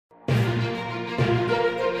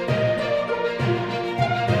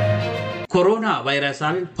Corona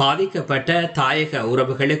வைரஸால் பாதிக்கப்பட்ட தாயக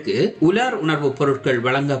உறவுகளுக்கு உலர் உணர்வுப் பொருட்கள்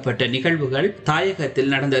வழங்கப்பட்ட நிகழ்வுகள்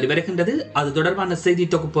தாயகத்தில் நடந்து வருகின்றது. அது தொடர்பான செய்தி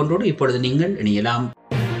தொகுப்பொன்றோடு இப்பொழுது நீங்கள் இணையலாம்.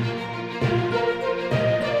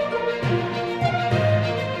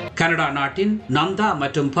 கனடா நாட்டின் நந்தா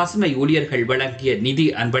மற்றும் பசுமை ஊழியர்கள் வழங்கிய நிதி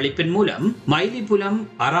அன்பளிப்பின் மூலம் மைலிபுலம்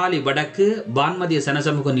அராலி வடக்கு வான்மதிய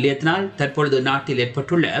சனசமூக நிலையத்தினால் தற்பொழுது நாட்டில்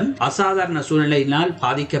ஏற்பட்டுள்ள அசாதாரண சூழ்நிலையினால்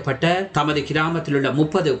பாதிக்கப்பட்ட தமது கிராமத்தில் உள்ள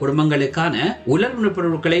 30 குடும்பங்களுக்கான உலர்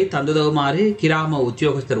பொருட்களை தந்துதவுமாறு கிராம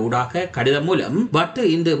உத்தியோகஸ்தர் ஊடாக கடிதம் மூலம் வட்டு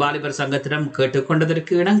இந்து வாலிபர் சங்கத்திடம்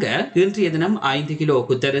கேட்டுக்கொண்டதற்கு இணங்க இன்றைய தினம் 5 கிலோ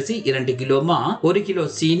குத்தரிசி, 2 கிலோ மா, 1 கிலோ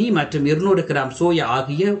சீனி மற்றும் 200 கிராம் சோயா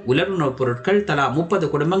ஆகிய உலர் உணவுப் பொருட்கள் தலா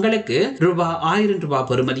 30 குடும்பங்கள் ரூபாய் 1000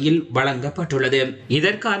 பெறுமதியில் வழங்கப்பட்டுள்ளது.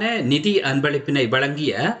 இதற்கான நிதி அன்பளிப்பினை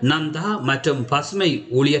வழங்கிய நந்தா மற்றும் பசுமை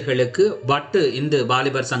ஊழியர்களுக்கு வட்டு இந்து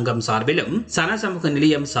வாலிபர் சங்கம் சார்பிலும் சனசமூக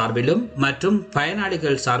நிலையம் சார்பிலும் மற்றும்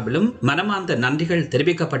பயனாளிகள் சார்பிலும் மனமார்ந்த நன்றிகள்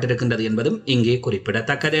தெரிவிக்கப்பட்டிருக்கின்றது என்பதும் இங்கே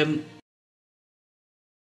குறிப்பிடத்தக்கது.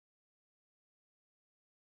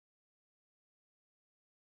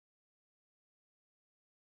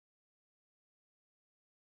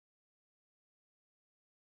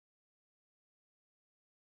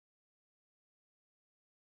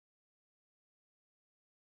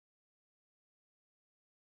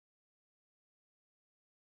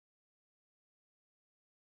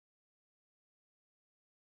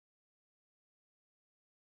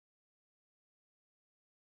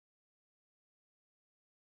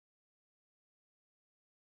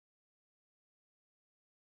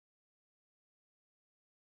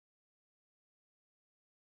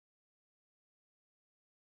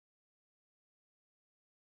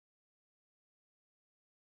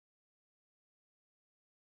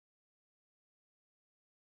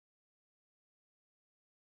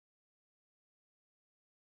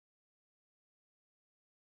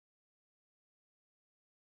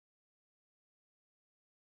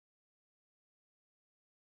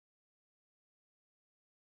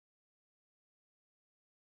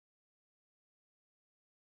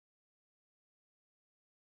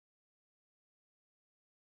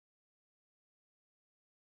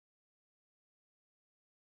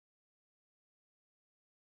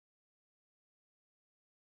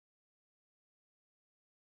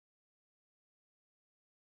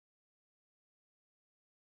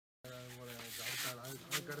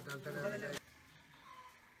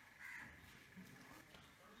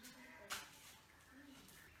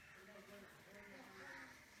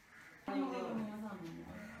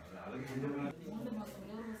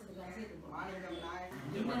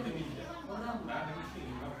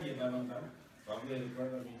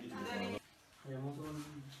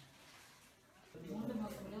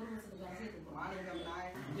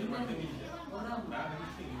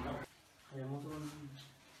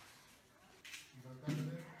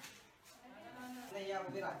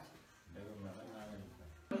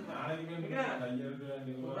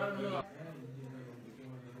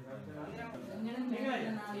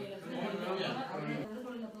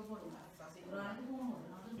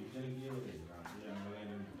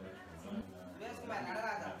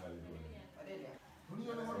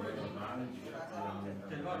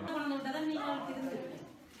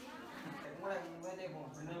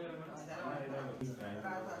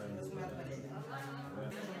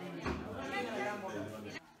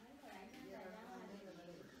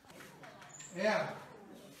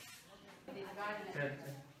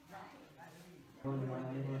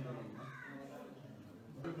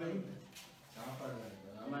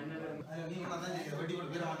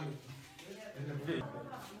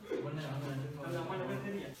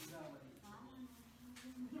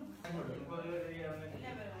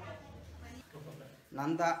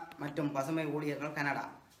 நந்தா மற்றும் பசுமை ஊழியர்கள் கனடா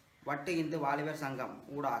வட்டு இந்து வாலிபர் சங்கம்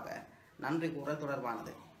ஊடாக நன்றி கூறல்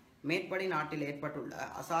தொடர்பானது. மேற்படி நாட்டில் ஏற்பட்டுள்ள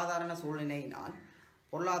அசாதாரண சூழ்நிலையினால்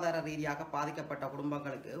பொருளாதார ரீதியாக பாதிக்கப்பட்ட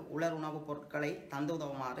குடும்பங்களுக்கு உலர் உணவுப் பொருட்களை தந்து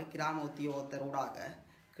உதவுமாறு கிராம உத்தியோகத்தர் ஊடாக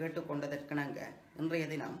கேட்டுக்கொண்டதற்கிணங்க இன்றைய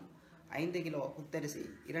தினம் 5 கிலோ குத்தரிசி,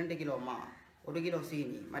 2 கிலோ மா, 1 கிலோ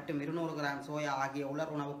சீனி மற்றும் 200 கிராம் சோயா ஆகிய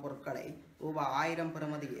உலர் உணவுப் பொருட்களை ரூபாய் 1000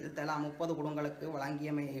 பெறுமதியில் தலா 30 குடும்பங்களுக்கு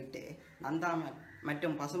வழங்கியமையிட்டு நந்தா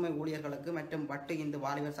மற்றும் பசுமை ஊழியர்களுக்கு மற்றும் வட்டு இந்து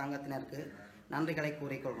வாலிபர் சங்கத்தினருக்கு நன்றிகளை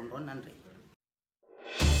கூறிக்கொள்கின்றோம். நன்றி.